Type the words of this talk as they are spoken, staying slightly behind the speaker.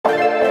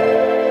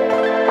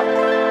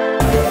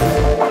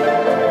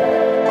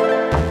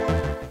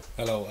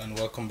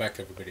welcome back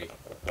everybody.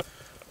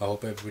 I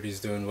hope everybody's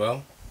doing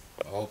well.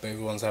 I hope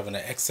everyone's having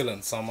an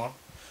excellent summer,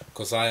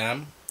 because I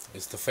am.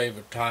 It's the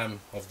favorite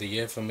time of the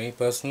year for me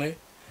personally.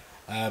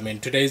 In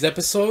today's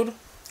episode,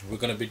 we're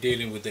going to be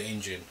dealing with the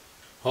engine.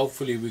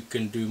 Hopefully we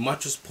can do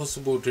much as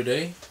possible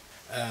today.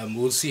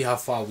 We'll see how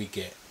far we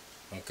get.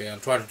 Okay, I'll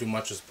try to do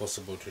much as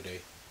possible today.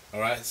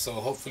 Alright, so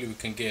hopefully we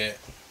can get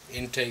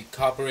intake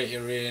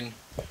carburetor in,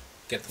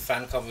 get the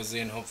fan covers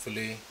in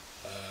hopefully.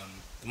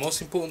 The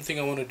most important thing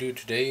I want to do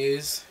today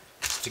is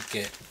to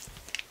get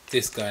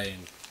this guy in.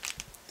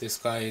 This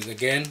guy is,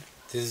 again,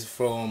 this is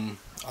from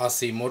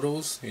RC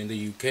Models in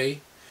the UK.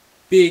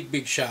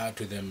 Big shout out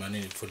to them, man,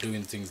 for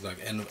doing things like,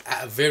 and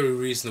at a very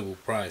reasonable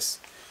price.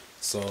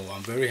 So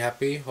I'm very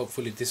happy.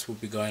 Hopefully this will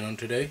be going on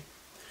today.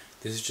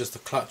 This is just a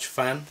clutch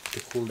fan to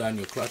cool down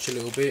your clutch a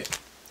little bit.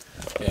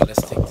 Yeah,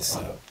 let's take this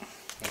out.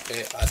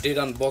 Okay, I did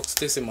unbox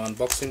this in my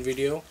unboxing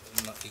video.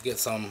 You get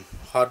some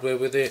hardware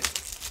with it.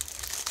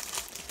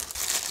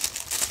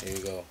 Here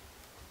you go.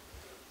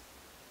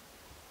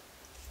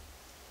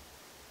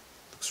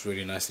 Looks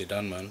really nicely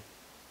done, man,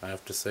 I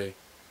have to say.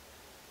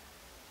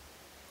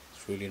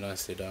 It's really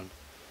nicely done.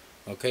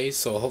 Okay,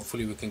 so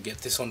hopefully we can get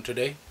this on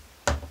today.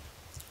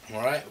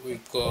 Alright,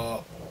 we've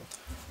got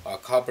our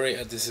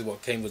carburetor. This is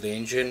what came with the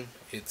engine.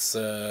 It's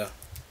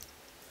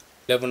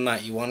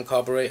 1191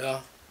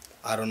 carburetor.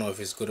 I don't know if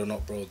it's good or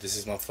not, bro. This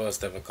is my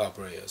first ever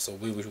carburetor, so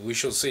we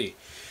shall see.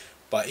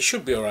 But it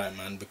should be alright,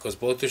 man, because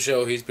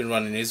Botojo, he's been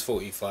running his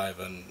 5ive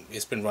and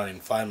it's been running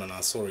fine, man. I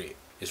saw it.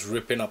 It's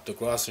ripping up the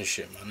grass and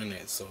shit, man, isn't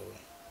it? So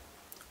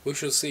we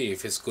shall see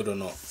if it's good or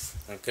not.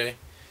 Okay,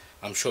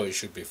 I'm sure it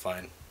should be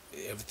fine.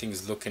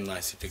 Everything's looking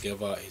nicely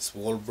together. It's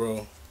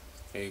Walbro.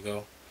 There you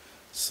go.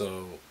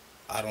 So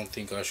I don't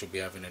think I should be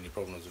having any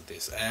problems with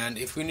this. And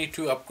if we need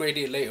to upgrade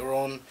it later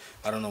on,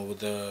 I don't know, with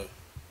the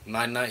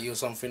 990 or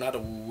something,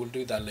 we'll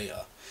do that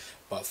later.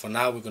 But for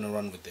now, we're going to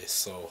run with this.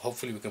 So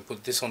hopefully we can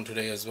put this on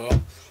today as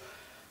well.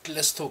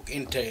 Let's talk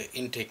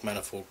intake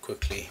manifold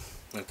quickly.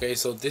 Okay,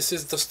 so this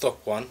is the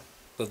stock one.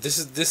 So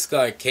this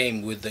guy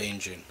came with the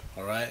engine.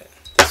 Alright,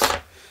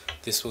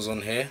 this was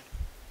on here.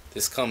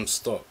 This comes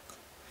stock.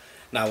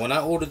 Now when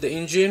I ordered the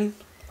engine,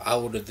 I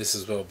ordered this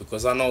as well,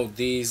 because I know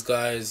these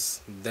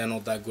guys, they're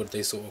not that good.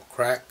 They sort of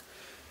crack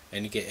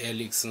and you get air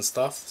leaks and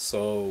stuff.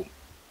 So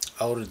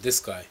I ordered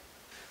this guy.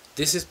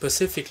 This is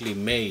specifically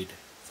made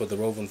for the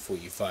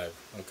Losi 5ive,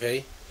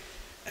 okay?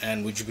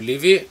 And would you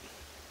believe it?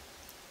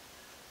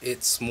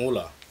 It's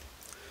smaller.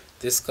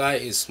 This guy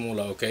is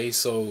smaller, okay?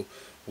 So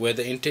where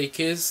the intake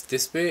is,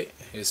 this bit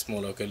is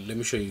smaller. Okay, let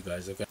me show you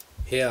guys. Okay,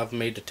 here I've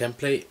made a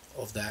template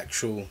of the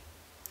actual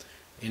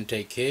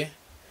intake here.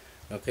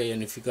 Okay,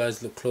 and if you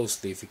guys look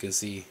closely, if you can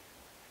see,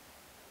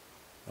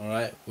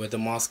 alright, where the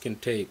masking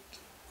tape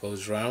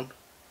goes round,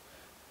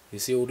 you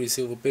see all these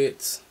silver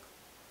bits?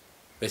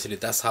 Basically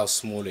that's how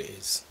small it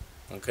is,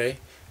 okay,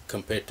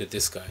 compared to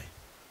this guy.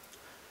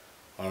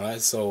 Alright,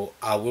 so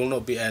I will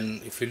not be,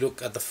 and if you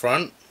look at the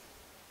front,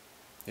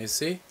 you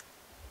see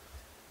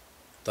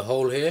the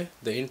hole here,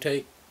 the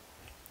intake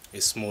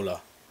is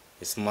smaller.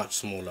 It's much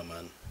smaller,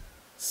 man.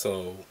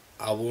 So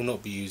I will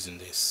not be using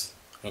this,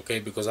 okay,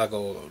 because I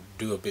gotta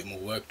do a bit more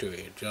work to it. Do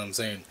you know what I'm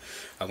saying?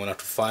 I'm gonna have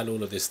to file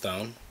all of this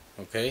down.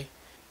 Okay,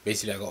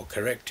 basically I gotta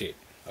correct it.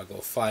 I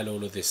gotta file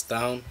all of this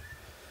down,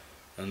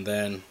 and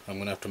then I'm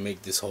gonna have to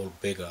make this hole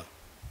bigger,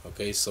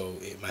 okay, so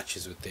it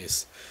matches with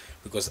this,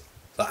 because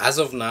as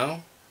of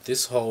now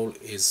this hole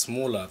is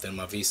smaller than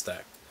my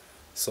V-stack,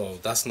 so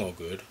that's not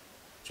good.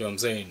 Do you know what I'm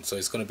saying? So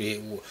it's gonna be,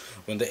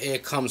 when the air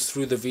comes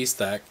through the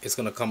V-stack, it's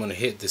gonna come and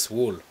hit this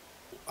wall.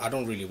 I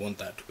don't really want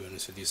that, to be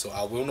honest with you, so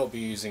I will not be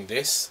using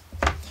this.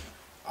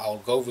 I'll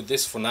go with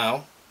this for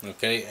now,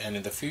 okay, and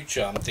in the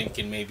future I'm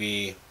thinking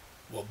maybe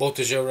what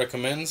Botojo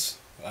recommends,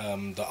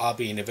 the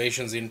RB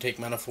Innovations intake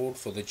manifold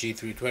for the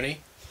G320.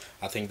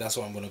 I think that's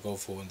what I'm going to go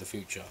for in the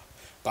future.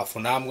 But for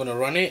now I'm going to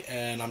run it,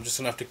 and I'm just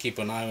going to have to keep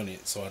an eye on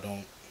it so I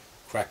don't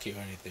crack it or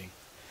anything.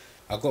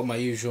 I've got my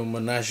usual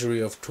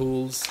menagerie of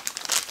tools.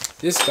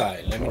 This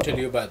guy, let me tell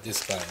you about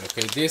this guy.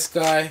 Okay, this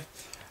guy,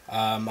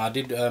 I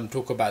did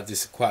talk about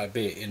this quite a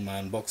bit in my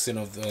unboxing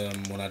of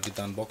when I did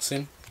the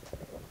unboxing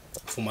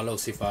for my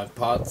Losi 5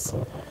 parts.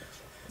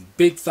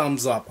 Big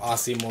thumbs up,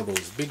 RC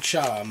Models. Big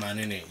shout out, man,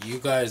 innit? You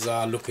guys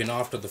are looking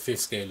after the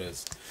 5th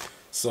scalers.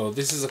 So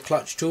this is a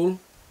clutch tool,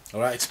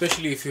 alright,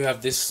 especially if you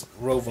have this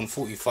Losi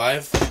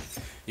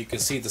 5ive. You can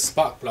see the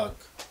spark plug,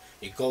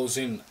 it goes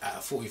in at a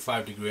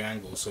 45-degree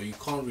angle, so you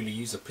can't really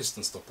use a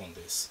piston stop on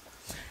this.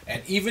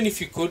 And even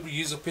if you could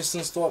use a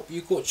piston stop,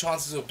 you got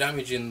chances of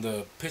damaging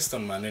the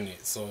piston, man,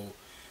 innit? So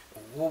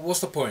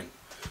what's the point?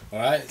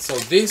 Alright, so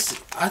this,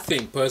 I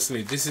think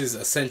personally, this is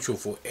essential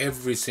for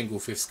every single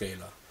 5th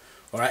scaler.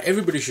 Alright,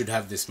 everybody should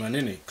have this, man,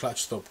 innit?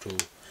 Clutch stop tool.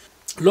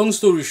 Long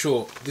story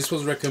short, this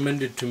was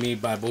recommended to me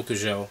by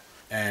Botojo,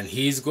 and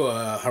he's got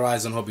a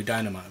Horizon Hobby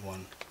Dynamite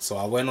one. So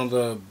I went on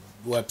the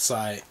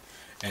website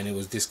and it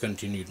was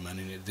discontinued, man,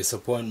 innit?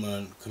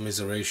 Disappointment,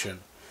 commiseration.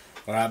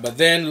 Alright, but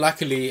then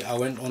luckily I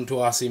went onto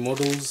RC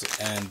Models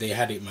and they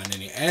had it, man,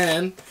 in it.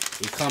 And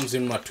it comes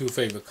in my two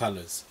favorite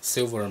colors,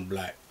 silver and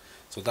black.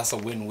 So that's a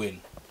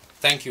win-win.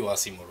 Thank you,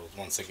 RC Models,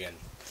 once again.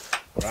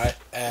 Alright,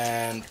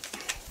 and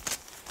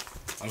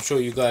I'm sure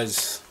you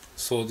guys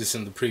saw this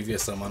in the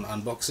previous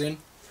unboxing.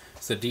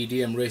 It's the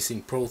DDM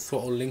Racing Pro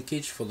throttle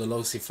linkage for the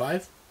Losi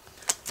 5ive.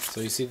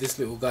 So you see this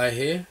little guy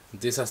here,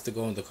 this has to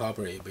go on the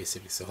carburetor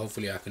basically, so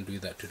hopefully I can do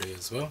that today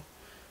as well.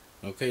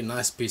 Okay,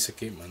 nice piece of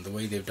kit, man. The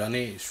way they've done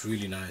it, it's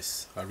really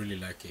nice. I really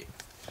like it.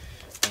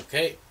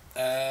 Okay,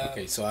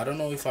 okay, so I don't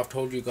know if I've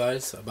told you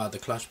guys about the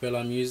clutch bell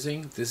I'm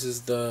using. This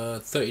is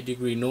the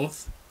 30°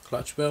 north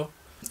clutch bell.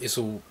 It's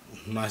all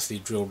nicely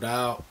drilled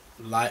out,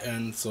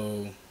 lightened,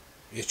 so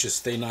it should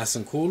stay nice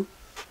and cool.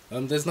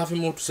 There's nothing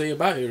more to say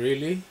about it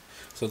really.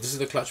 So this is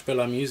the clutch bell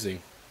I'm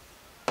using.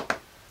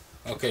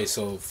 Okay,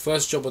 so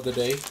first job of the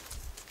day,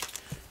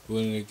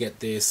 we're going to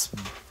get this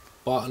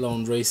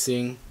Bartolone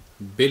Racing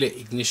billet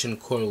ignition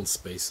coil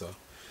spacer.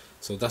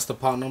 So that's the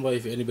part number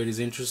if anybody's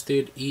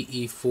interested,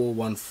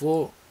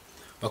 EE414.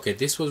 Okay,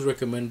 this was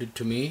recommended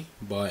to me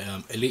by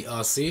Elite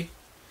RC.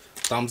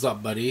 Thumbs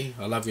up, buddy,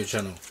 I love your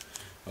channel.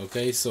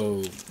 Okay,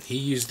 so he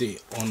used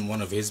it on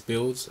one of his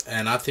builds,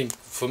 and I think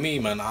for me,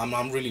 man,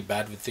 I'm really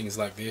bad with things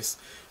like this.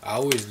 I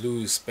always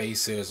lose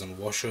spacers and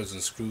washers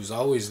and screws. I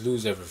always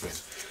lose everything.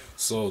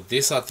 So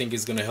this, I think,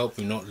 is going to help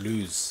me not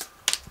lose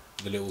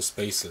the little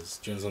spacers.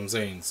 Do you know what I'm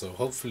saying? So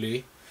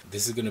hopefully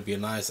this is going to be a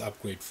nice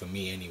upgrade for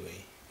me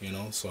anyway, you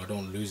know, so I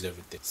don't lose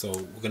everything. So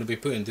we're going to be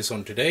putting this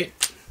on today.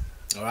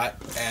 Alright,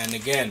 and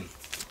again,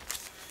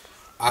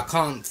 I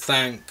can't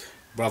thank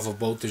Brother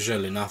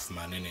Boltagel enough,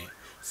 man, innit,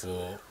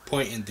 for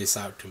pointing this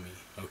out to me.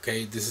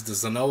 Okay, this is the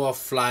Zanoa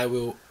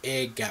flywheel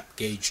air gap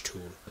gauge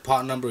tool. The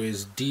part number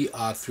is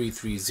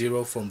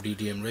DR330 from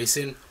DDM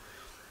Racing.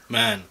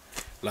 Man,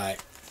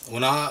 like,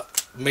 when I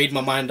made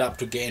my mind up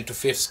to get into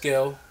 5th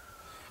scale,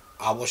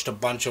 I watched a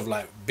bunch of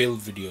like build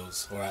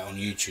videos, alright, on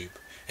YouTube,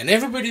 and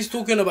everybody's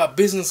talking about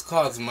business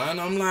cards, man.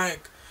 I'm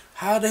like,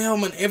 how the hell,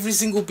 man? Every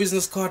single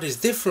business card is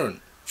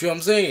different. Do you know what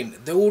I'm saying?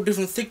 They're all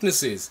different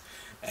thicknesses.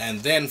 And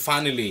then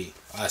finally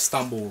I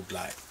stumbled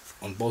like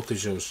on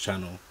Boltagel's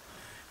channel,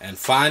 and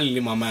finally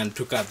my man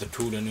took out the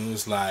tool and he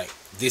was like,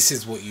 this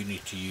is what you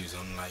need to use.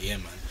 I'm like, yeah,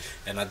 man.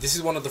 And this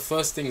is one of the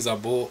first things I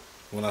bought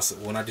when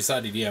I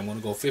decided, yeah, I'm gonna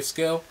go 5th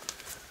scale.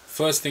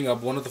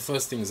 One of the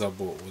first things I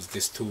bought was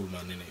this tool,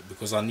 man, in it,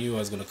 because I knew I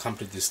was gonna come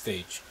to this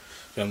stage.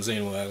 You know what I'm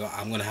saying? Where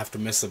I'm gonna have to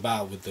mess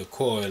about with the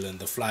coil and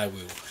the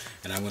flywheel,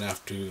 and I'm gonna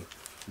have to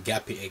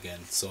gap it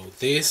again. So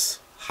this,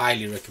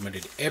 highly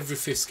recommended. Every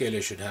 5th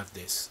scaler should have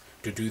this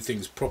to do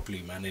things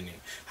properly, man, in it.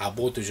 How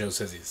Boltagel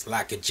says, it's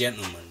like a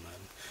gentleman,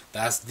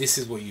 man. This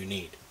is what you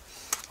need.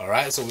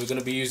 Alright, so we're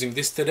gonna be using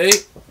this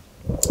today,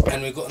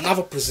 and we've got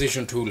another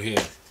precision tool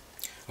here.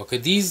 Okay,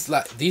 these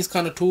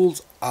kind of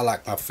tools are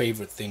like my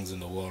favorite things in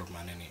the world,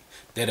 man, innit?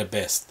 They're the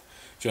best.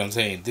 Do you know what I'm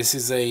saying? This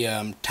is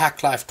a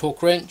Tack Life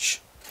torque wrench.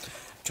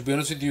 To be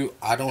honest with you,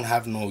 I don't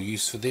have no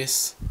use for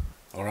this.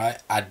 Alright,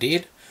 I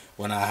did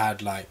when I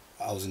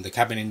was in the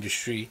cabin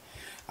industry.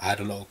 I had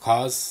a lot of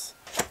cars.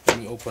 Let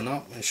me open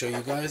up and show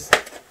you guys.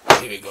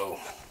 Here we go.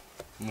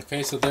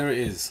 Okay, so there it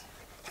is.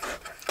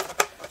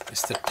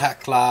 It's the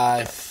Tack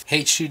Life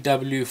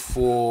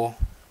HCW4A.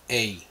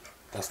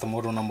 That's the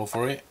model number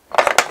for it.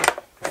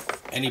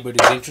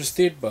 Anybody's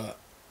interested, but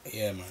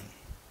yeah, man,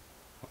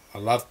 I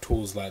love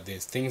tools like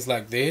this. Things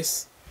like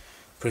this,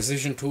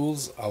 precision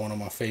tools, are one of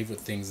my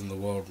favorite things in the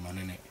world, man,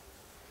 innit?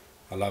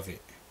 I love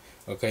it.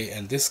 Okay,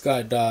 and this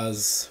guy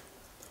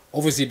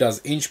obviously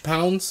does inch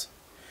pounds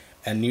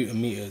and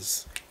Newton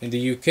meters. In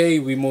the UK,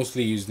 we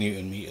mostly use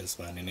Newton meters,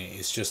 man, innit?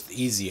 It's just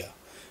easier.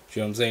 Do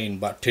you know what I'm saying?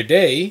 But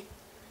today,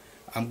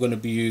 I'm going to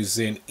be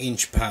using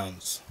inch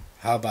pounds.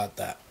 How about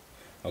that?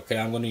 Okay,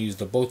 I'm going to use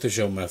the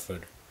Boltagel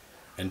method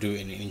and do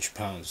it in inch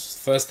pounds.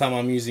 First time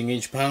I'm using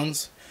inch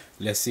pounds.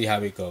 Let's see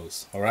how it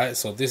goes. Alright,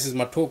 so this is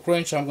my torque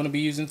wrench I'm going to be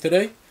using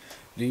today.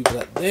 Leave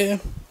that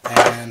there.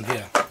 And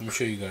here, let me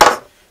show you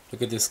guys.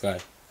 Look at this guy.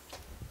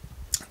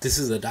 This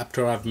is the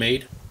adapter I've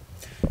made.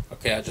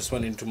 Okay, I just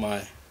went into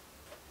my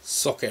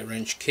socket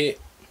wrench kit.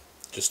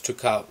 Just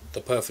took out the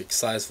perfect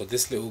size for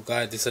this little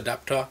guy, this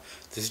adapter.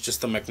 This is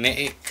just a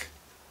magnetic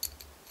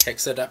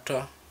hex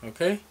adapter.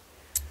 Okay,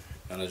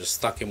 and I just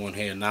stuck him on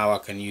here. Now I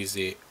can use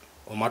it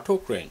on my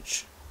torque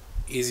wrench.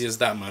 Easy as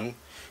that, man.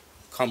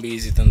 Can't be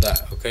easier than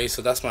that. Okay,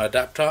 so that's my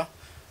adapter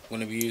I'm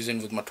going to be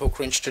using with my torque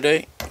wrench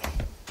today.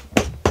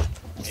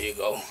 There you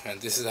go,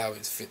 and this is how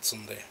it fits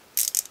on there.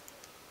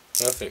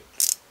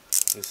 Perfect.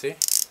 You see,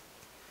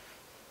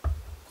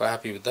 quite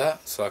happy with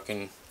that. So I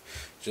can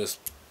just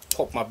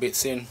pop my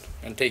bits in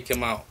and take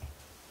them out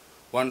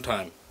one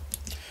time.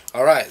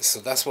 Alright,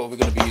 so that's what we're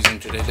going to be using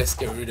today. Let's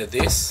get rid of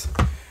this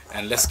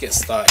and let's get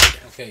started.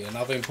 Okay,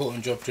 another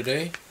important job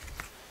today,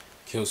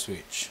 kill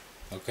switch.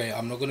 Okay,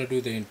 I'm not going to do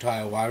the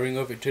entire wiring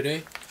of it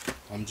today.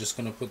 I'm just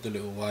going to put the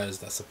little wires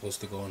that's supposed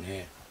to go on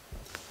here.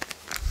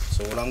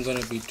 So what I'm going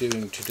to be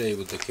doing today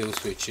with the kill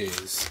switch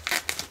is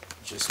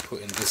just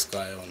putting this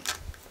guy on,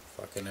 if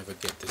I can ever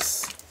get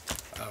this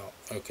out.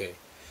 Okay,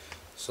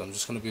 So I'm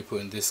just going to be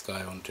putting this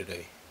guy on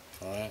today.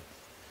 Alright,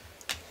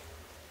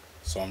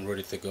 so I'm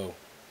ready to go.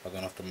 I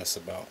don't have to mess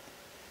about.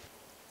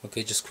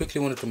 Okay, just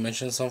quickly wanted to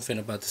mention something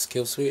about this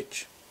kill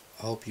switch.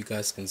 I hope you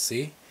guys can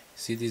see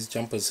these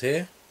jumpers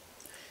here.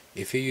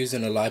 If you're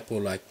using a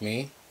LiPo like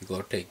me, you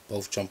gotta take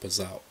both jumpers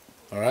out.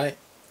 Alright,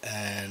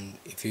 and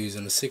if you're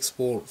using a 6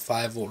 volt,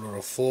 5 volt or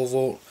a 4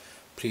 volt,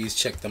 please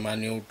check the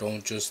manual.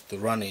 Don't just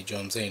run it, you know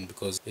what I'm saying,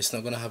 because it's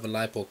not gonna have a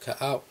LiPo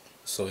cut out,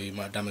 so you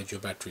might damage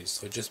your batteries.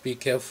 So just be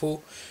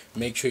careful,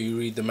 make sure you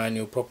read the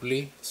manual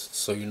properly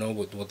so you know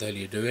what the hell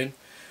you're doing.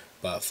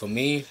 But for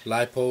me,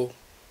 LiPo,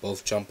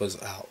 both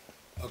jumpers out.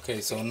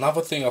 Okay, so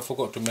another thing I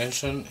forgot to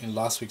mention in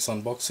last week's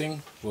unboxing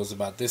was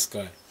about this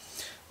guy.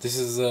 This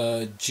is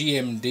a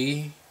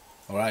GMD,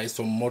 alright, it's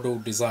from Model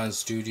Design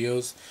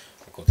Studios.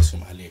 I got this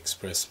from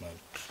AliExpress, man.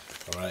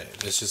 Alright,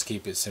 let's just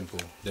keep it simple.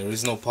 There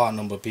is no part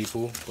number,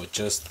 people, but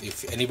just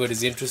if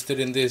anybody's interested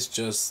in this,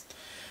 just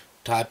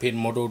type in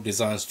Model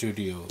Design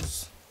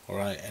Studios,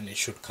 alright, and it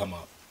should come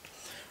up.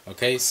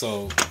 Okay,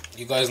 so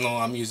you guys know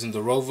I'm using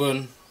the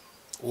Roven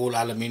all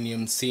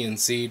aluminium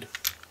CNC'd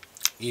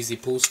easy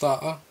pull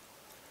starter.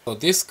 So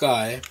this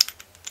guy,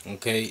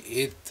 okay,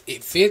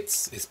 it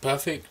fits, it's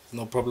perfect,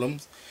 no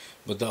problems.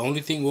 But the only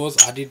thing was,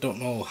 I did not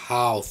know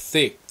how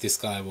thick this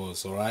guy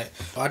was. Alright,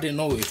 I didn't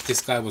know if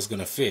this guy was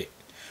gonna fit.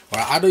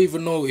 Alright, I don't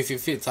even know if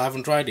it fits. I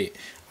haven't tried it.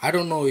 I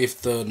don't know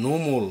if the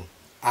normal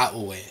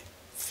outerwear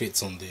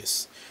fits on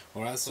this.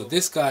 Alright, so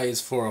this guy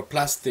is for a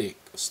plastic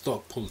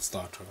stock pull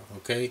starter.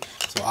 Okay,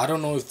 so I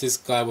don't know if this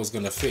guy was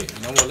gonna fit.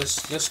 You know what,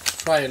 let's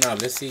try it now.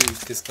 Let's see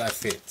if this guy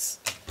fits.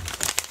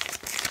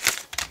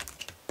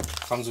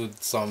 Comes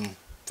with some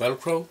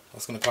Velcro,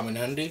 that's gonna come in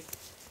handy.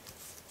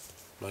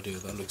 Bloody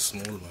hell, that looks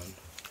small, man.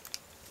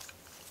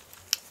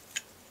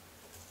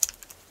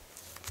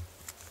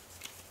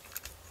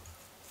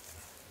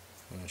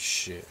 Oh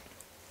shit.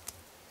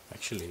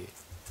 Actually,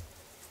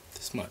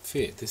 this might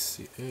fit. This,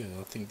 yeah,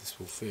 I think this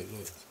will fit.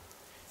 Look,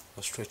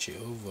 I'll stretch it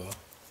over.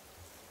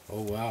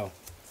 Oh wow.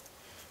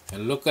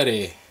 And look at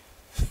it.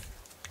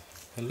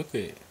 And look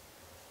at it.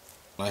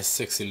 Nice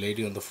sexy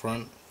lady on the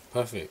front.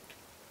 Perfect.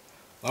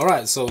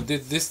 Alright, so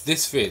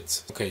this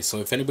fits. Okay, so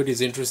if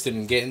anybody's interested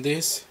in getting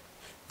this,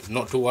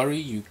 not to worry,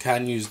 you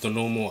can use the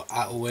normal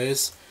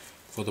outerwears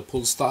for the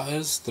pull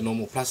starters, the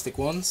normal plastic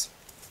ones,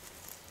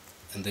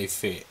 and they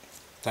fit.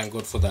 Thank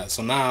God for that.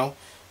 So now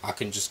I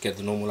can just get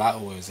the normal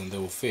outerwears and they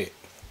will fit.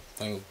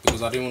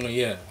 Because I didn't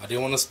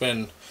want to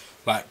spend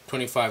like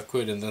 25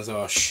 quid and then say,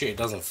 oh shit, it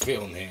doesn't fit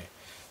on here.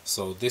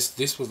 So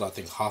this was, I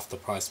think, half the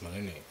price, man,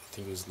 innit? I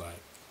think it was like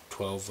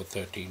 12 or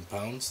 13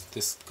 pounds.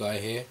 This guy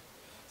here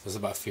was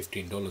about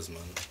 $15,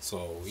 man.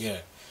 So yeah,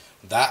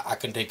 that I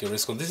can take a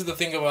risk on. This is the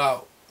thing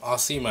about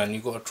RC, man.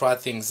 You got to try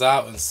things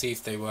out and see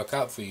if they work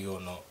out for you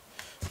or not.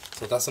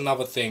 So that's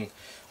another thing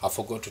I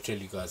forgot to tell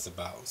you guys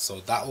about. So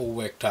that all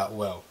worked out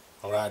well.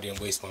 Alright, I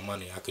didn't waste my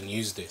money. I can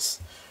use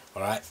this.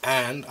 Alright,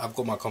 and I've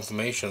got my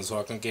confirmation, so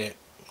I can get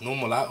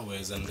normal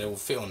outerwears and they will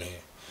fit on here.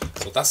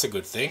 So that's a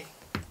good thing.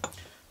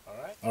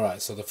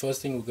 Alright, so the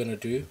first thing we're going to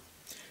do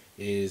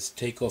is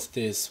take off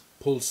this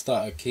pull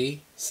starter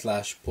key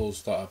 / pull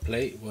starter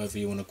plate, whatever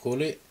you want to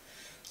call it.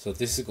 So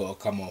this has got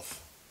to come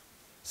off.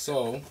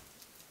 So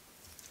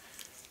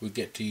we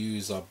get to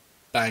use our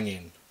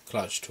banging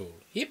clutch tool.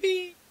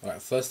 Yippee!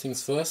 Alright, first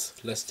things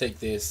first, let's take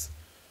this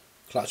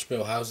clutch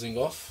bell housing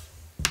off.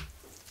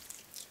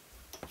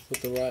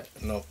 Put the right,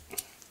 no,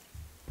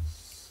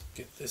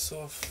 get this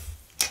off.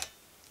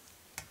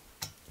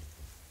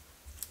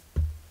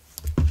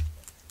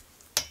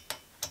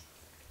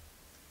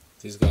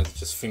 These guys are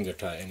just finger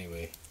tight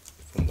anyway,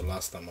 from the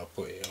last time I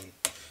put it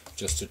on,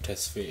 just to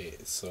test fit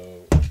it.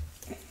 So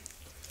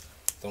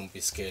don't be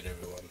scared,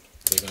 everyone.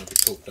 They're going to be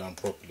torqued down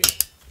properly.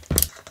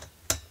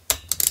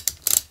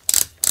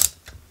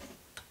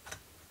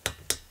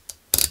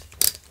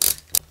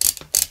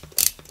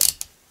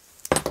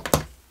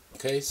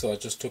 Okay, so I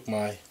just took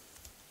my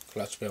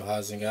clutch bell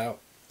housing out.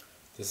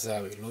 This is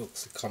how it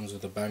looks. It comes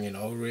with a banging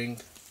O-ring,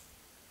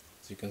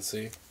 as you can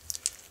see.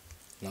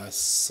 Nice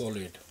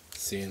solid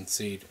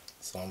CNC'd.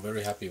 So I'm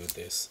very happy with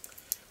this.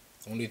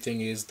 Only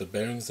thing is the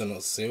bearings are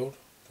not sealed.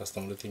 That's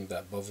the only thing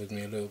that bothers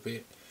me a little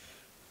bit.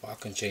 But I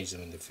can change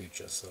them in the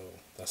future, so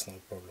that's no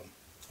problem.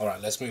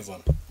 Alright, let's move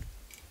on.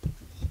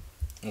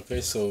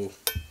 Okay, so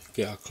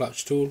get our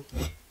clutch tool.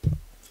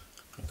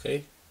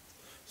 Okay,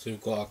 so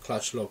we've got our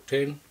clutch locked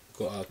in.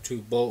 Got our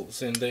 2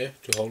 bolts in there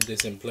to hold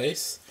this in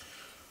place.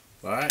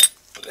 Alright,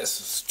 let's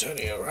just turn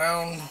it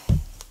around.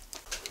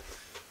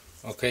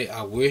 Okay,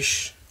 I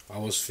wish I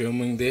was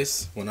filming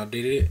this when I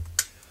did it.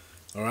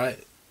 Alright,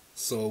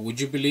 so would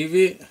you believe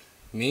it?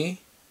 Me?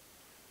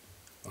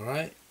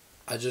 Alright,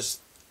 I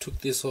just took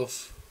this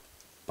off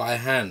by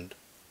hand.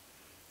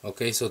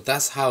 Okay, so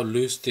that's how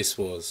loose this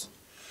was.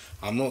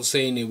 I'm not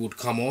saying it would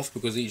come off,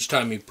 because each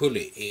time you pull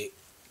it, it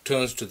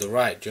turns to the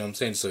right. Do you know what I'm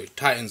saying? So it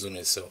tightens on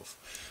itself.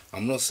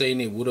 I'm not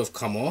saying it would have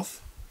come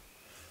off,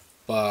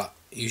 but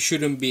you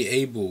shouldn't be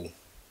able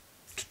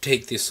to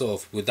take this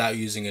off without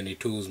using any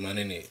tools, man,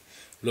 innit?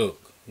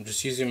 Look, I'm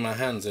just using my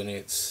hands and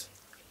it's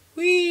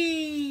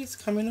Whee! It's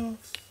coming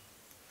off.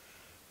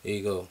 There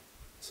you go.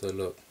 So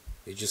look,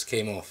 it just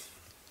came off.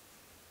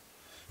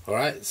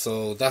 Alright,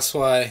 so that's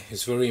why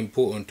it's very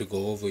important to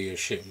go over your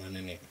shit, man,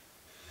 innit?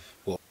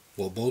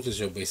 What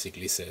Bolter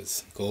basically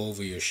says, go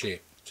over your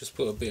shit. Just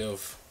put a bit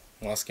of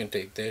masking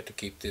tape there to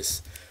keep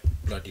this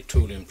bloody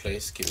tool in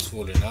place, keeps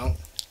falling out.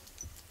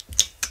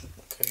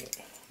 Okay,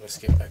 let's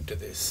get back to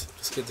this.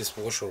 Let's get this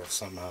washer off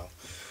somehow.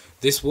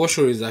 This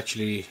washer is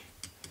actually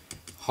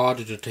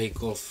harder to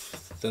take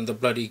off than the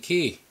bloody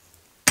key.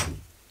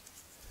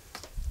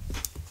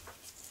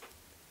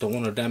 Don't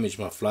want to damage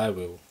my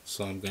flywheel,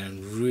 so I'm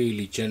going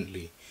really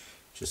gently,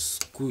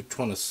 just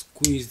trying to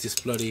squeeze this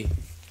bloody,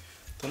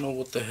 don't know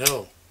what the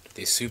hell, did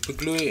they super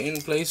glue it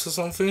in place or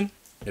something?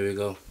 There we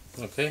go.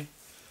 Okay,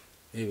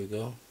 here we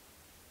go,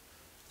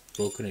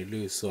 broken it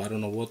loose, so I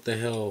don't know what the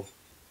hell.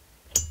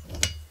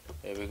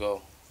 There we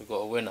go, we got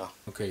a winner.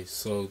 Okay,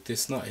 so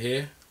this nut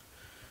here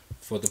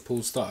for the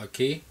pull starter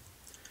key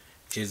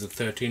is a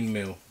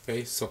 13mm,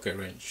 okay, socket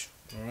wrench.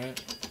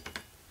 Alright,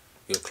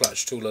 your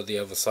clutch tool on the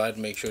other side,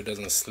 make sure it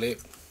doesn't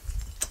slip.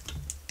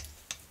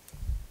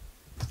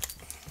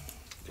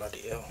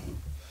 Bloody hell,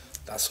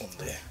 that's on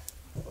there.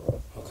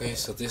 Okay,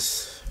 so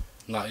this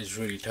nut is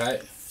really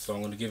tight, so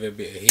I'm going to give it a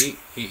bit of heat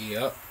it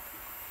up.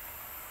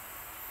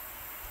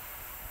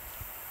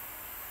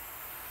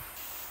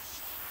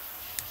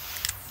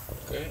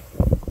 Okay,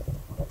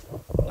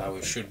 now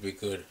it should be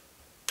good.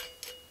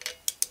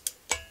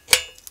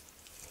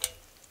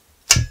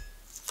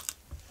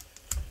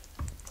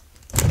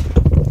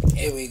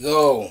 Here we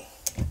go.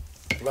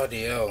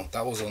 Bloody hell,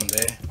 that was on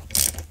there.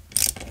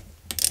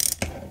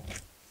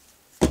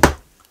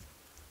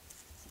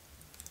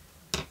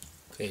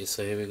 Okay,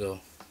 so here we go.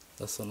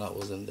 That's when that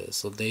was in there.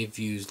 So they've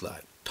used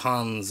like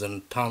tons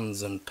and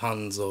tons and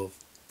tons of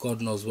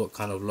God knows what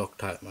kind of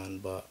Loctite, man.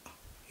 But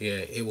yeah,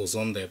 it was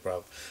on there,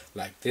 bro.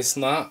 Like this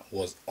nut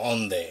was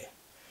on there,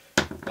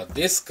 but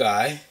this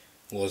guy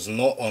was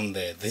not on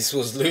there. This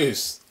was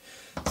loose.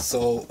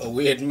 So a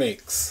weird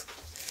mix.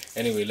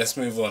 Anyway, let's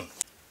move on.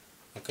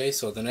 Okay,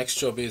 so the next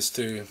job is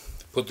to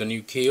put the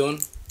new key on.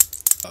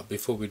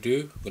 Before we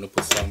do, we're gonna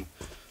put some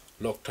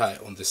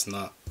Loctite on this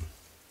nut.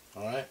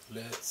 Alright,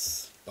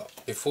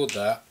 but before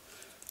that,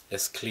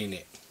 let's clean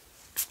it.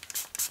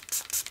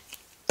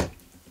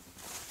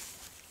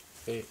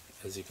 Okay,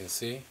 as you can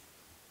see,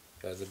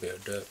 there's a bit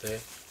of dirt there.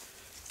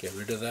 Get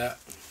rid of that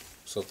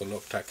so the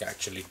Loctite can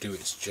actually do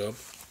its job.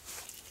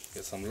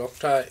 Get some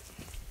Loctite.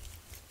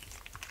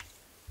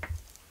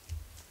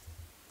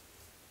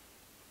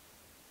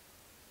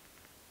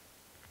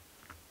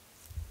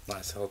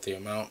 Nice healthy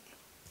amount.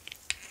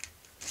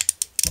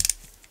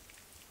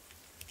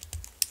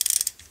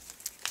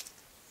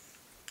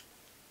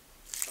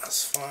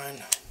 That's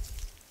fine.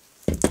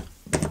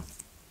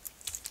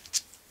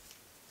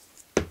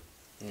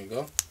 There you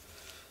go.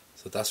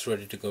 So that's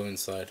ready to go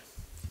inside.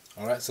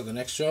 Alright, so the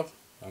next job,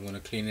 I'm going to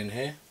clean in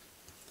here.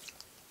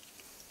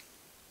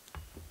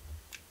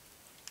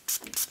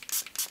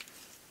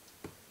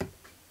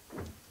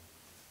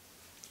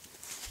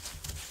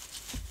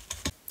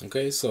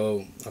 Okay,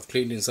 so I've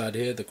cleaned inside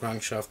here. The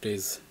crankshaft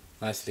is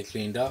nicely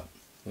cleaned up.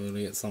 We're going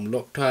to get some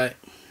Loctite.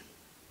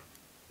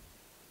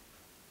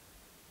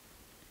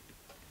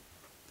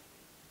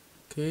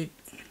 Okay,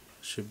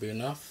 should be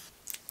enough.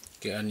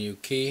 Get a new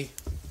key.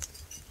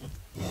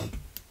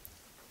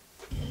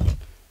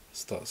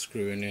 Start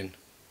screwing in.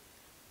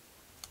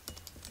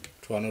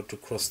 Try not to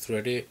cross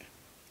thread it.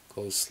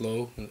 Go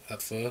slow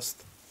at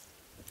first.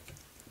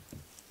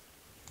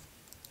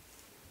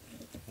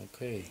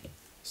 Okay,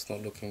 it's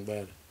not looking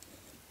bad.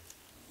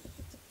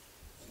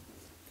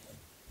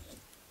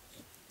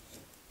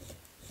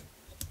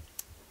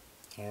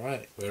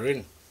 Alright, we're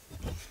in.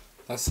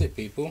 That's it,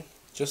 people.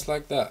 Just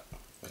like that.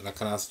 Like,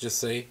 can I just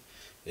say,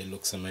 it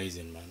looks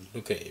amazing, man.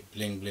 Look at it,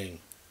 bling bling.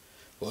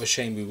 What a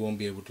shame we won't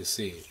be able to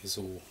see it. It's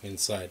all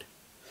inside.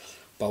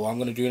 But what I'm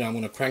going to do now, I'm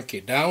going to crank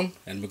it down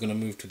and we're going to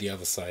move to the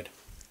other side.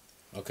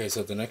 Okay,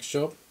 so the next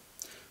job,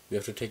 we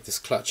have to take this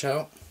clutch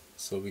out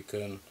so we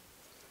can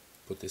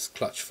put this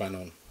clutch fan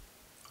on.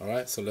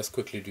 Alright, so let's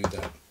quickly do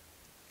that.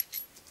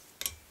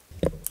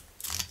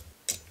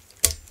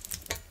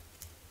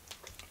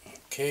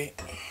 Okay.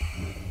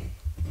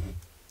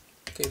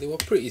 Okay, they were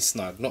pretty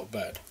snug, not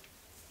bad.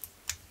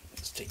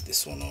 Let's take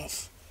this one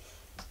off.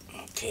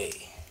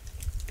 Okay.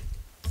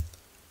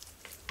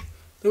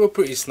 They were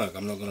pretty snug,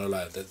 I'm not gonna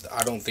lie.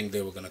 I don't think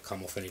they were gonna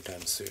come off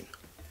anytime soon.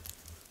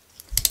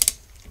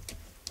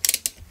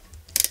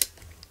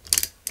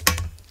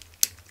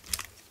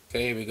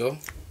 Okay, here we go.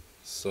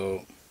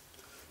 So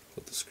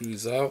put the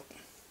screws out.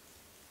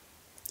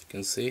 You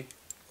can see,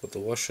 got the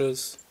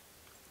washers.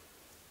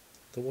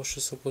 The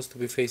washer's supposed to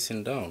be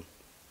facing down.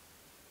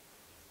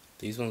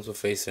 These ones were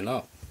facing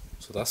up,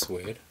 so that's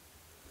weird.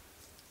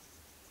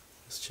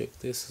 Let's check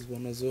this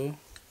one as well.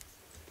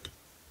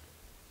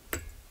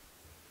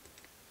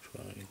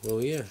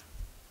 Well, yeah,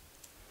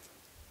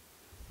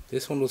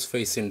 this one was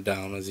facing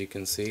down, as you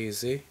can see. You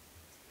see,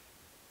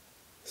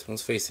 this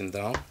one's facing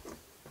down,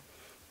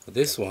 but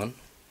this one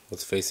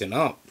was facing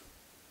up.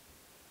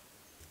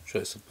 Sure,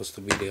 it's supposed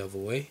to be the other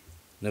way.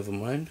 Never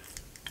mind.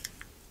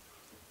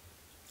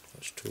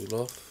 Clutch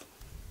tool off.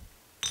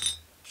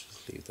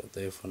 Just leave that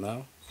there for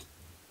now.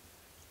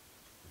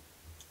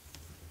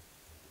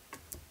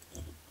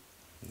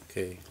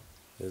 Okay,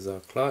 there's our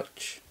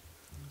clutch.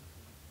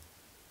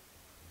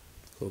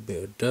 Got a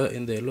bit of dirt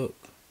in there, look.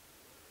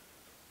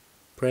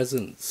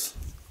 Presents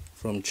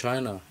from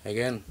China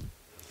again.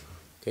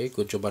 Okay,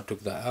 good job I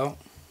took that out.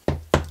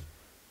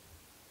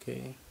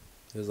 Okay,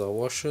 there's our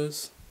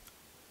washers.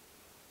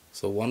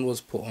 So one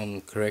was put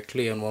on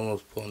correctly and one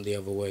was put on the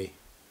other way.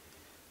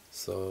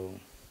 So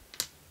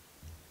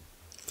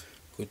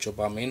good job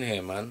I'm in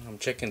here, man. I'm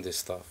checking this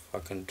stuff. I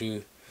can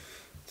do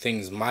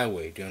things my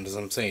way, do you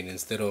understand what I'm saying,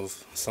 instead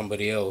of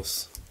somebody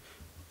else.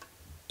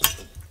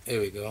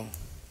 Here we go.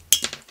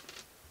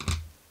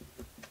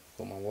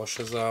 Got my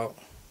washers out.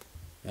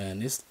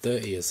 And it's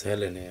dirty as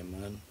hell in here,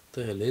 man. What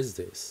the hell is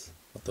this?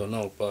 I don't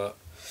know, but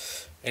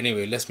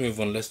anyway, let's move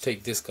on. Let's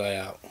take this guy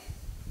out.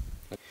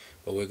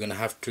 But we're gonna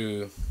have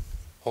to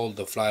hold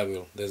the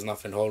flywheel. There's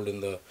nothing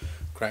holding the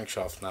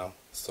crankshaft now,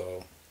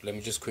 so let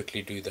me just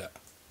quickly do that.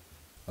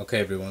 Okay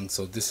everyone,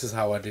 so this is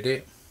how I did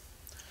it.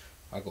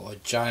 I got a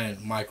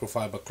giant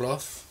microfiber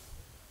cloth,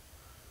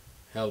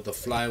 held the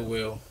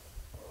flywheel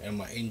and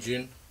my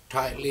engine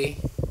tightly,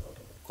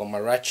 got my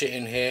ratchet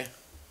in here,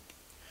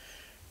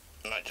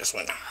 and I just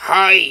went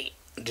high,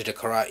 did a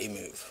karate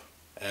move,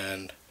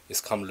 and it's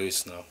come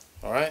loose now.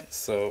 Alright,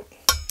 so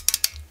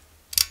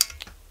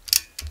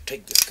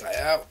take this guy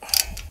out,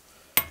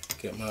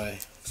 get my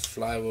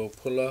flywheel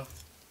puller,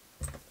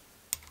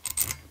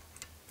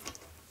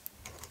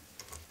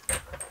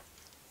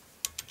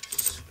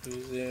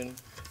 screws in,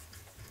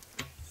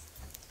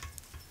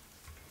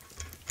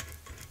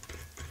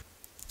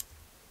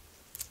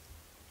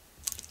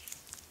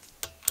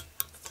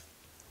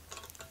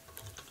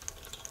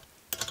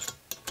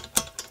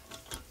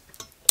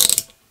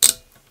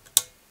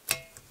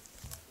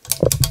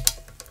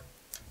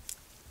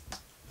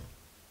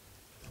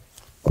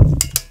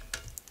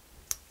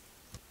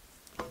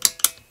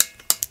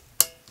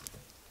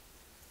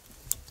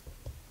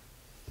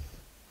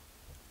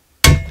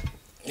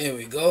 here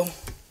we go.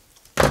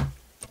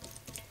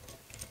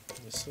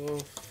 This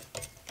off.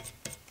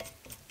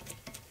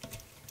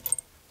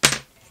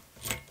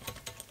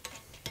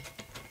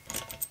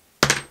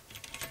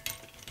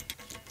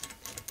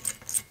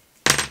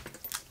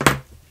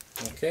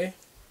 Okay.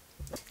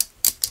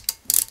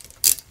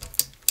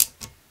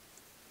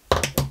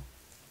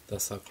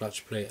 That's our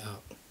clutch plate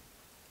out.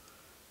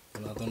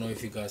 And I don't know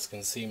if you guys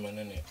can see, man,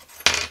 innit?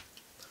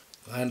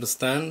 I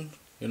understand,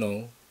 you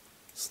know,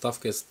 stuff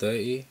gets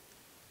dirty.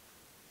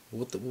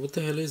 What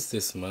the hell is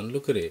this, man?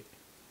 Look at it.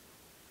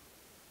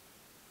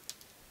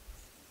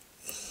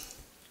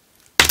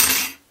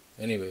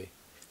 Anyway,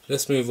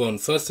 let's move on.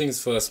 First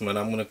things first, man.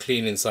 I'm gonna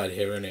clean inside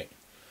here, innit?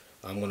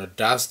 I'm gonna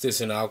douse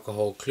this in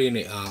alcohol, clean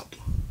it up,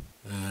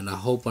 and I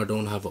hope I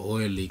don't have an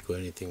oil leak or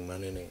anything,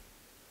 man, innit?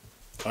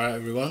 Alright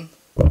everyone,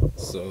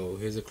 so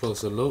here's a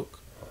closer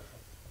look.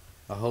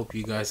 I hope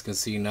you guys can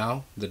see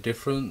now the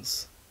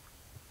difference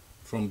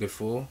from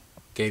before.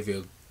 Gave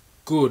it a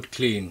good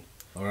clean.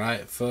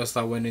 Alright, first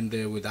I went in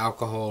there with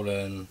alcohol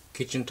and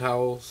kitchen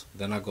towels,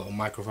 then I got a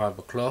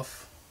microfiber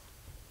cloth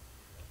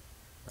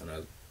and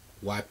I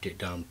wiped it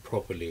down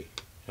properly. You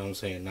know what I'm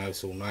saying? Now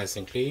it's all nice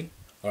and clean.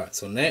 Alright,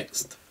 so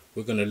next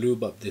we're gonna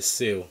lube up this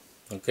seal.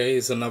 Okay,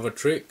 it's another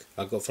trick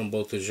I got from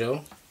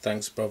Gel.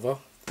 Thanks brother,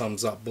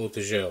 thumbs up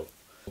Gel.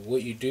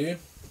 What you do,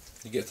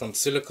 you get some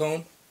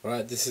silicone.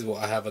 Alright, this is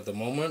what I have at the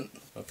moment.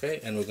 Okay,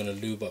 and we're gonna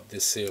lube up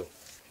this seal.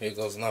 Here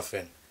goes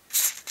nothing.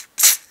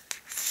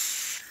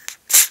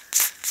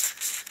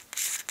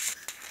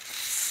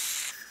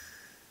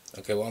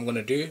 Okay, what I'm going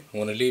to do, I'm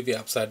going to leave it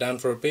upside down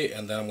for a bit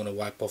and then I'm going to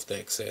wipe off the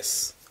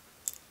excess.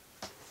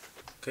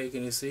 Okay,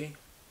 can you see?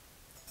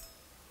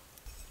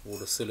 All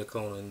the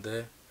silicone in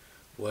there,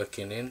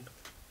 working in.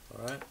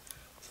 Alright,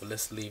 so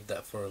let's leave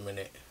that for a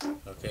minute.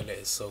 Okay, let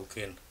it soak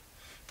in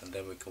and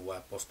then we can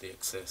wipe off the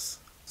excess.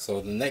 So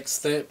the next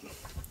step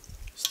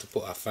is to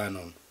put our fan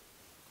on.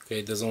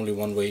 Okay, there's only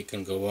one way it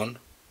can go on.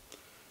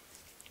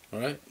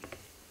 Alright.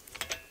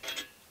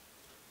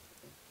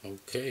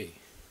 Okay.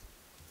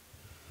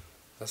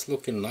 That's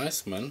looking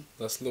nice, man.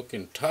 That's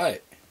looking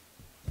tight.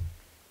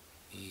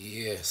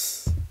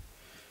 Yes.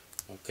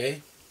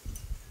 Okay.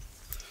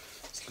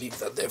 Let's leave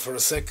that there for a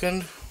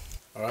second.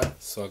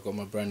 Alright, so I got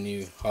my brand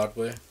new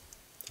hardware.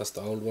 That's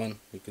the old one.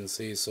 You can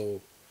see it's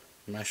all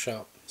mashed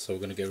up. So we're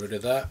going to get rid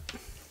of that.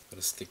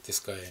 Gotta stick this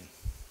guy in.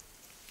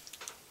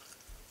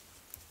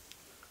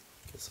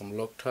 Get some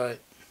Loctite.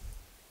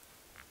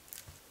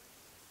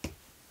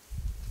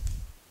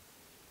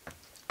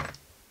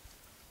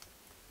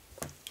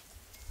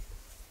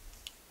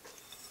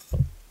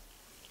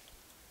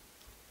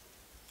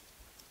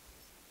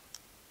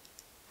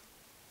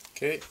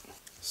 Okay,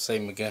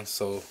 same again,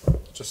 so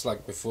just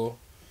like before,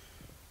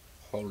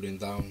 holding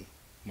down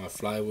my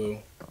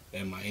flywheel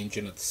and my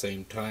engine at the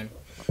same time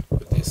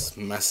with this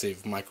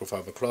massive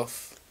microfiber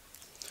cloth,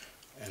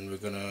 and we're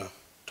gonna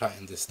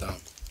tighten this down.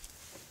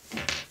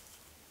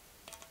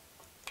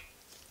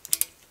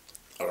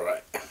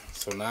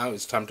 So now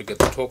it's time to get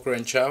the torque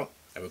wrench out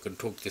and we can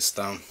torque this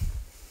down.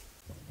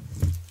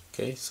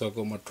 Okay, so I've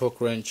got my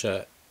torque wrench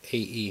at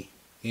 80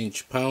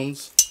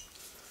 inch-pounds.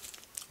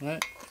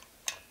 Right,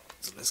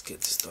 so let's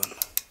get this done.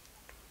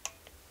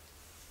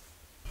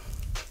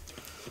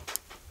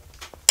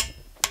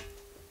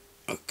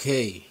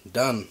 Okay,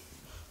 done.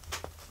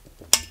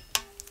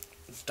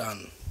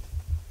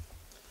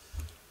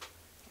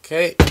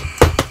 Okay,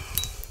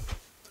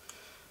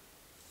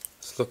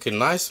 it's looking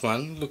nice,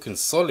 man. Looking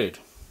solid.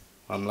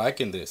 I'm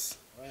liking this.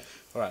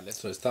 Alright,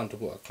 so it's time to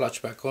put our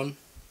clutch back on.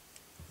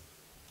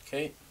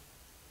 Okay,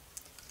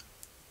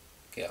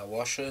 get our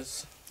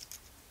washers.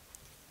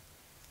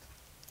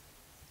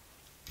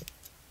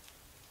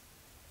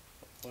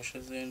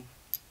 Washers in.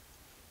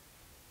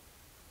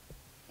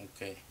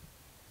 Okay.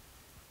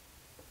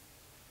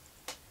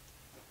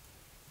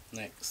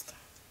 Next,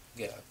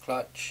 get our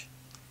clutch.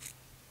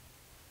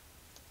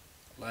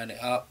 Line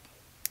it up.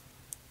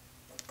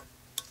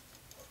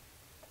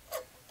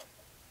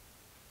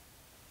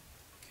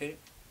 Okay.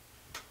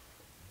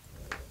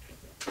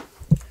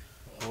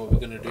 What we're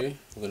going to do,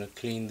 we're going to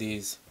clean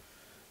these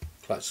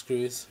clutch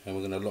screws and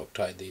we're going to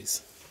Loctite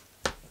these.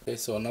 Okay,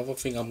 so another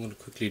thing I'm going to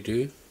quickly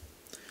do,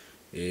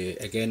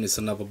 again it's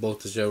another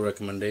voltage gel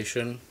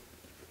recommendation.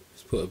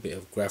 Just put a bit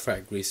of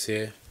graphite grease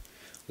here,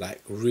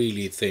 like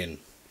really thin.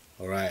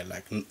 Alright,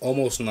 like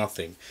almost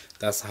nothing.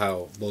 That's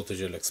how voltage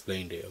gel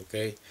explained it.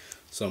 Okay,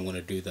 so I'm going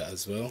to do that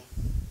as well.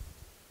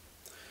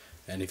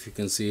 And if you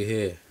can see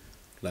here,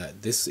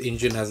 like this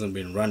engine hasn't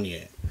been run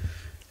yet,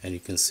 and you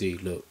can see,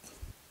 look,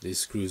 these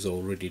screws are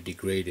already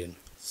degrading.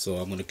 So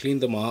I'm going to clean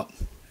them up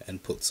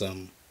and put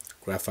some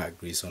graphite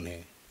grease on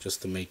here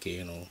just to make it,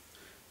 you know, a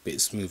bit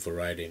smoother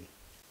riding.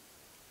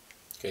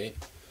 Okay,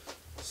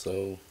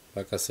 so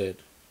like I said,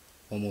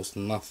 almost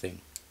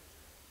nothing.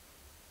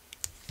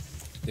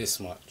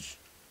 This much,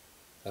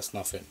 that's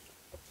nothing.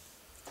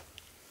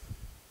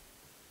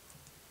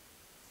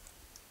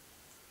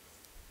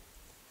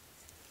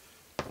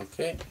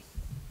 Okay,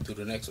 to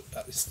the next,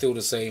 it's still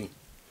the same.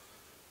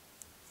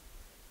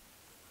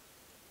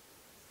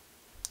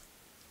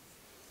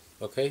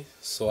 Okay,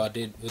 so I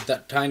did, with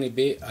that tiny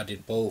bit, I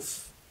did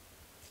both.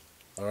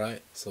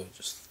 Alright, so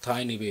just a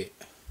tiny bit,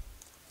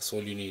 that's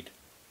all you need.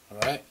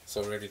 Alright,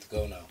 so ready to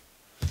go now.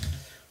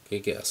 Okay,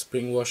 get a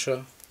spring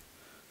washer.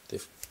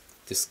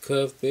 This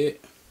curved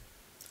bit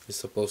is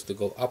supposed to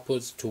go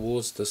upwards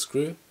towards the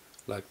screw,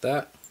 like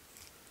that.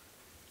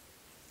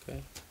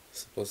 Okay,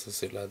 it's supposed to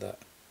sit like that.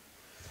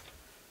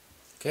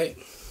 Okay,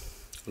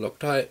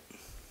 Loctite.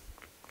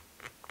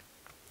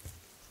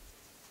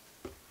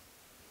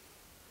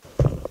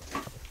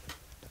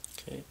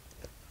 Okay,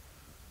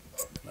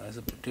 now it's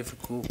a bit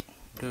difficult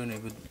doing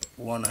it with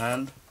one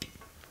hand.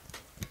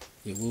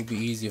 It will be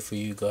easier for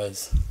you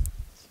guys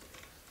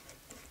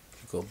if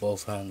you've got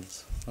both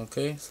hands.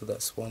 Okay, so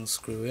that's one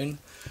screw in.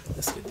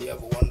 Let's get the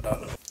other one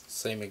done.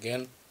 Same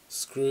again,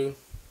 screw.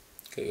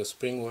 Get your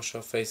spring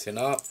washer facing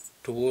up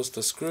towards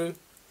the screw.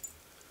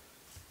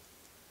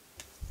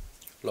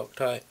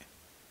 Loctite.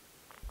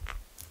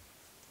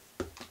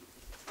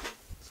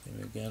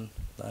 Same again,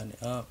 line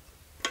it up.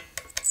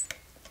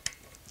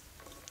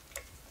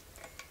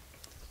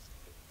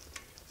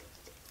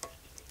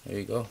 There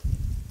you go.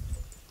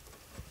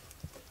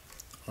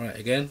 Alright,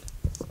 again,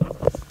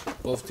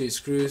 both these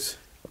screws,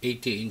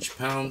 80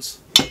 inch-pounds.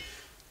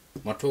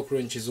 My torque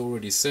wrench is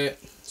already set,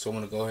 so I'm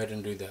going to go ahead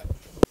and do that.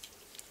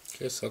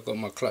 Okay, so I've got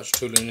my clutch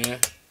tool in there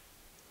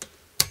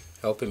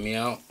helping me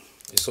out.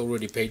 It's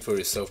already paid for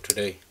itself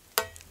today.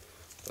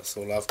 That's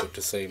all I've got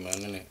to say, man,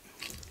 innit?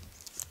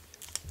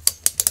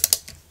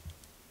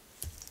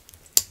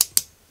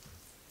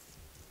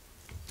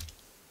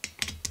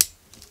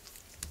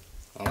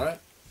 Alright,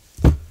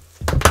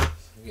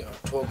 we get our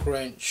torque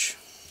wrench.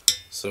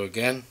 So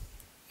again,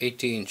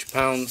 80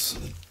 inch-pounds.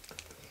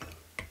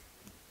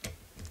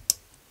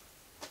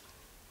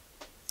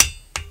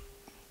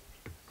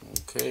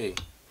 Okay,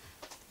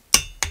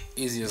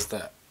 easy as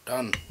that,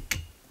 done.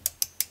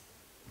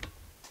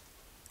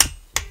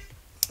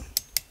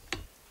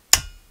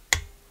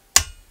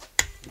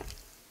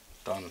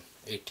 Done,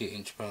 80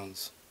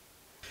 inch-pounds.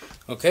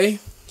 Okay,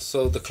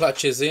 so the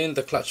clutch is in,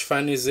 the clutch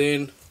fan is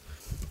in.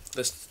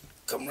 Let's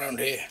come around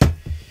here.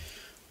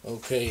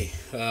 Okay,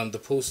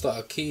 the pull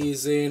starter key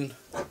is in.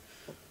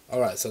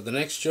 Alright, so the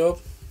next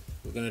job,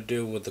 we're going to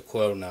deal with the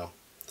coil now.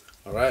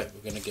 Alright,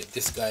 we're going to get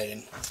this guy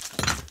in.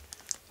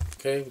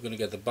 Okay, we're going to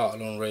get the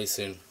Bartolon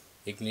Racing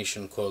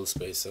ignition coil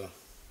spacer.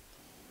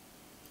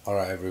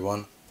 Alright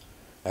everyone,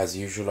 as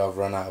usual I've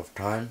run out of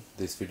time.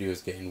 This video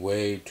is getting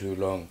way too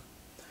long,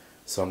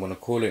 so I'm going to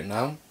call it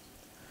now.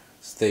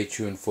 Stay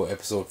tuned for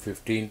episode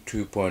 15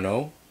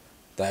 2.0.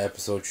 That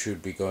episode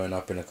should be going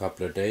up in a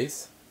couple of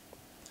days.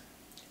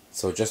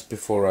 So just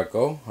before I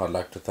go, I'd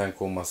like to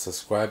thank all my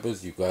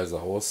subscribers. You guys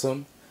are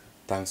awesome.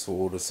 Thanks for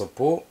all the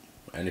support.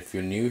 And if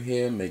you're new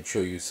here, make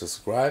sure you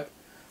subscribe.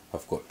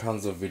 I've got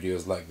tons of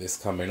videos like this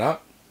coming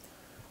up.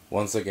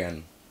 Once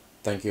again,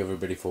 thank you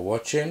everybody for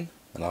watching,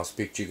 and I'll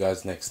speak to you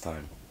guys next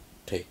time.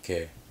 Take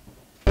care.